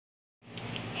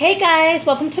Hey guys,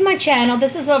 welcome to my channel.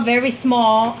 This is a very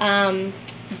small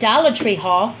Dollar Tree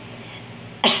haul.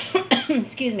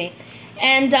 Excuse me.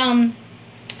 And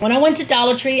when I went to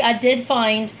Dollar Tree, I did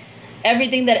find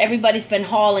everything that everybody's been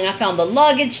hauling. I found the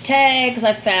luggage tags,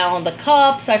 I found the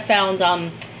cups, I found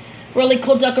really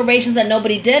cool decorations that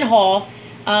nobody did haul.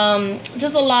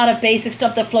 Just a lot of basic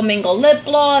stuff, the flamingo lip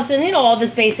gloss, and all this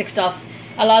basic stuff.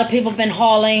 A lot of people have been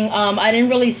hauling. I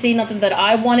didn't really see nothing that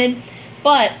I wanted,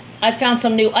 but I found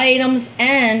some new items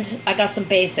and I got some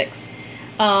basics.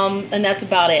 And that's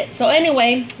about it. So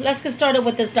anyway, let's get started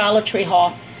with this Dollar Tree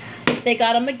haul. They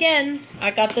got them again.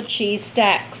 I got the cheese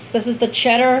stacks. This is the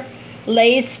cheddar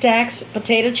Lay's stacks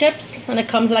potato chips, and it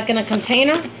comes like in a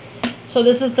container. So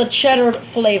this is the cheddar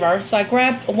flavor. So I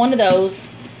grabbed one of those.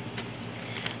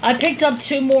 I picked up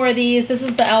two more of these. This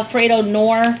is the Alfredo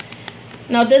Knorr.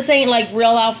 Now this ain't like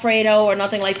real Alfredo or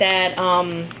nothing like that.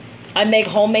 I make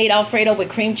homemade Alfredo with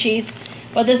cream cheese,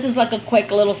 but this is like a quick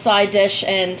little side dish,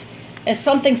 and it's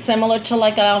something similar to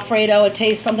like an Alfredo. It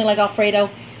tastes something like Alfredo,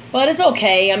 but it's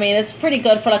okay. I mean, it's pretty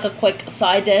good for like a quick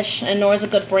side dish, and Knorr's a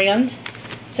good brand.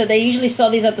 So they usually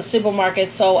sell these at the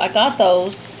supermarket, so I got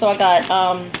those. So I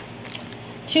got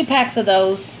 2 packs of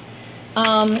those.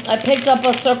 I picked up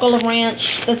a Circle of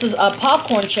Ranch. This is a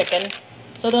popcorn chicken.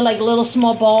 So they're like little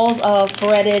small balls of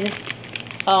breaded,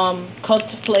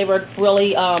 cooked, flavored,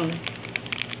 really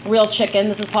real chicken.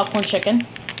 This is popcorn chicken.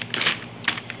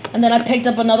 And then I picked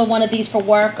up another one of these for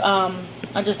work.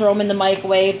 I just throw them in the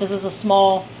microwave. This is a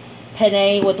small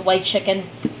penne with white chicken.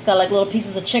 It's got like little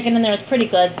pieces of chicken in there. It's pretty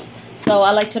good. So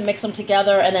I like to mix them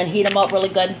together and then heat them up really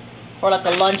good for like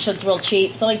a lunch. It's real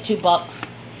cheap. It's like $2.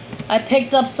 I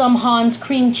picked up some Hans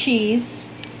cream cheese,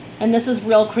 and this is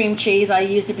real cream cheese. I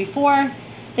used it before.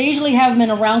 They usually have them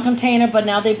in a round container, but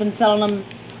now they've been selling them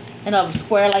in a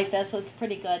square like this, so it's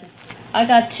pretty good. I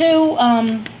got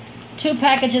two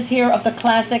packages here of the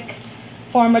classic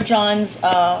Farmer John's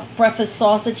breakfast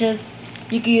sausages.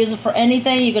 You can use it for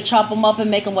anything. You can chop them up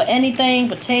and make them with anything.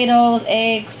 Potatoes,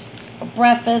 eggs, for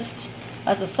breakfast,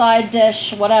 as a side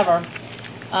dish, whatever.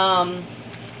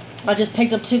 I just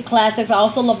picked up 2 classics. I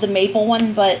also love the maple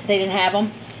one, but they didn't have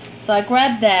them. So I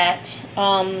grabbed that.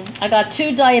 I got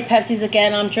 2 Diet Pepsis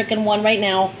again. I'm drinking one right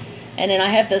now. And then I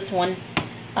have this one.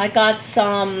 I got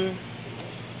some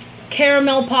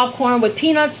caramel popcorn with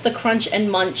peanuts, the Crunch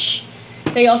and Munch.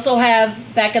 They also have,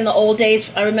 back in the old days,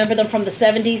 I remember them from the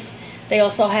 70s, they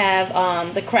also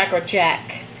have the Cracker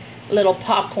Jack little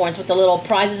popcorns with the little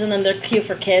prizes in them. They're cute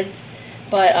for kids.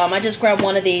 But I just grabbed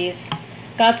one of these.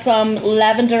 Got some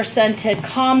lavender scented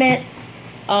Comet.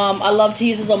 I love to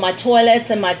use this on my toilets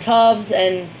and my tubs,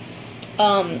 and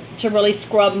to really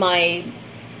scrub my,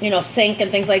 sink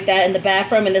and things like that in the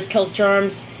bathroom. And this kills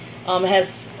germs.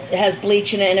 It has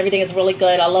bleach in it and everything. It's really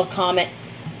good. I love Comet.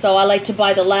 So I like to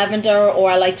buy the lavender, or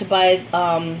I like to buy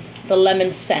the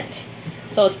lemon scent.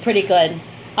 So it's pretty good.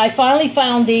 I finally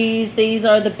found these. These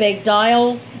are the big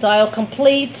Dial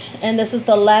Complete, and this is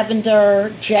the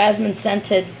lavender jasmine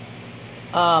scented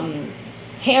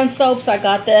hand soaps. I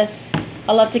got this.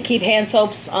 I love to keep hand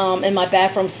soaps in my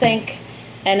bathroom sink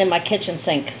and in my kitchen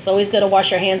sink. It's always good to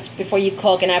wash your hands before you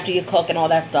cook and after you cook and all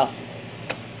that stuff.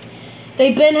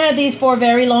 They've been had these for a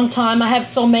very long time. I have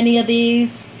so many of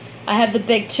these. I have the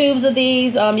big tubes of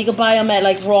these. You can buy them at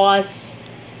like Ross,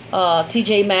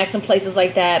 TJ Maxx, and places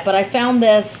like that. But I found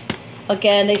this.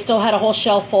 Again, they still had a whole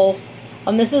shelf full.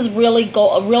 This is really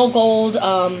a real gold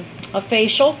a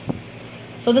facial.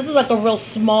 So this is like a real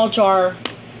small jar,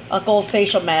 a gold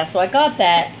facial mask. So I got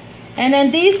that. And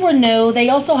then these were new. They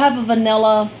also have a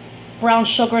vanilla brown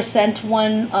sugar scent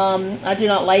one. I do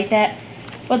not like that.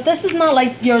 But this is not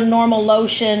like your normal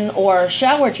lotion or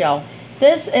shower gel.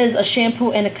 This is a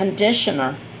shampoo and a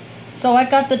conditioner. So I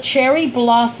got the Cherry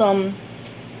Blossom,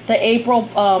 the April,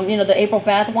 the April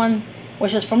Bath one,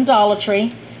 which is from Dollar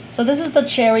Tree. So this is the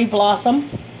Cherry Blossom.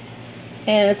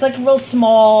 And it's like real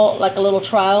small, like a little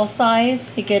trial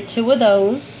size. You get 2 of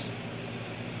those.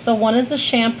 So one is the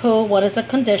shampoo, one is a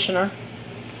conditioner.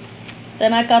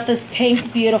 Then I got this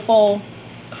pink, beautiful,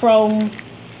 chrome,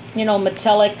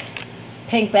 metallic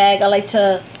pink bag. I like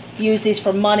to use these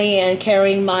for money and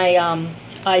carrying my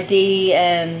ID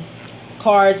and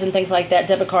cards and things like that,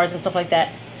 debit cards and stuff like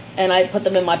that. And I put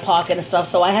them in my pocket and stuff.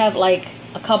 So I have like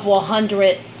a couple of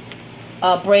 100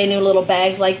 brand new little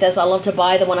bags like this. I love to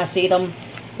buy them when I see them.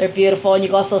 They're beautiful, and you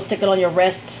can also stick it on your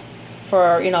wrist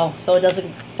for, so it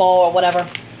doesn't fall or whatever.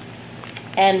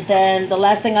 And then the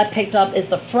last thing I picked up is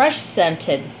the Fresh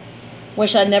Scented,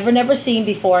 which I never seen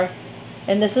before.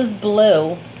 And this is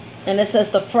blue, and it says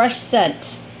the Fresh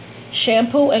Scent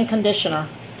shampoo and conditioner.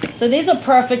 So these are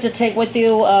perfect to take with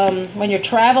you when you're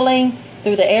traveling.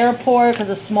 through the airport because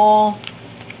it's small.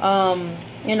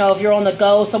 You know, if you're on the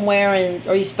go somewhere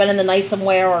or you spending the night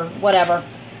somewhere or whatever.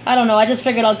 I don't know. I just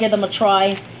figured I'll give them a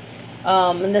try.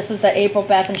 And this is the April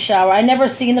Bath and Shower. I never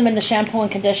seen them in the shampoo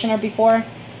and conditioner before.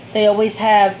 They always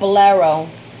have Bolero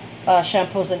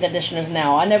shampoos and conditioners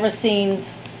now. I never seen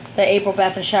the April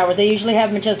Bath and Shower. They usually have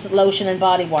them in just lotion and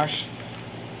body wash.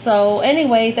 So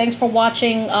anyway, thanks for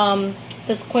watching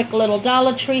this quick little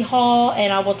Dollar Tree haul,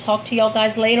 and I will talk to y'all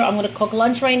guys later. I'm going to cook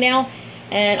lunch right now,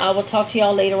 and I will talk to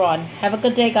y'all later on. Have a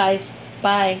good day, guys.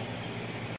 Bye.